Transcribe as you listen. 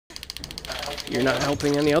You're not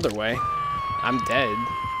helping any other way. I'm dead.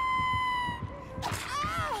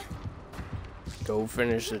 Go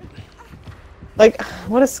finish it. Like,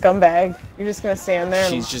 what a scumbag. You're just gonna stand there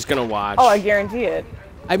and... She's just gonna watch. Oh, I guarantee it.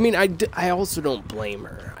 I mean, I also don't blame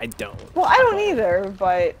her. I don't. Well, I don't either,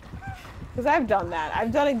 but... Because I've done that.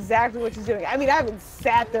 I've done exactly what she's doing. I mean, I haven't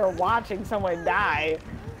sat there watching someone die.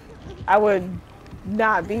 I would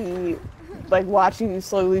not be, like, watching you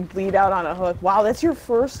slowly bleed out on a hook. Wow, that's your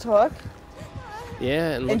first hook?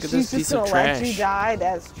 Yeah, and look at this piece of trash. And she's just gonna let you die?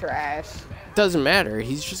 That's trash. Doesn't matter.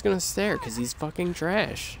 He's just gonna stare because he's fucking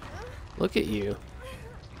trash. Look at you.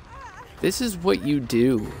 This is what you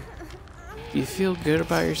do. Do you feel good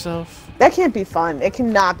about yourself? That can't be fun. It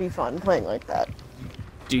cannot be fun playing like that.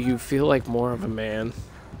 Do you feel like more of a man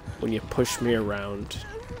when you push me around?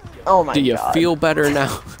 Oh my god. Do you feel better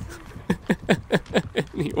now?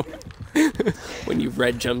 When you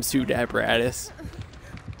red jumpsuit apparatus?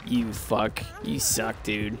 You fuck. You suck,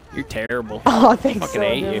 dude. You're terrible. Oh, thanks fucking so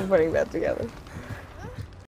hate much you. for putting that together.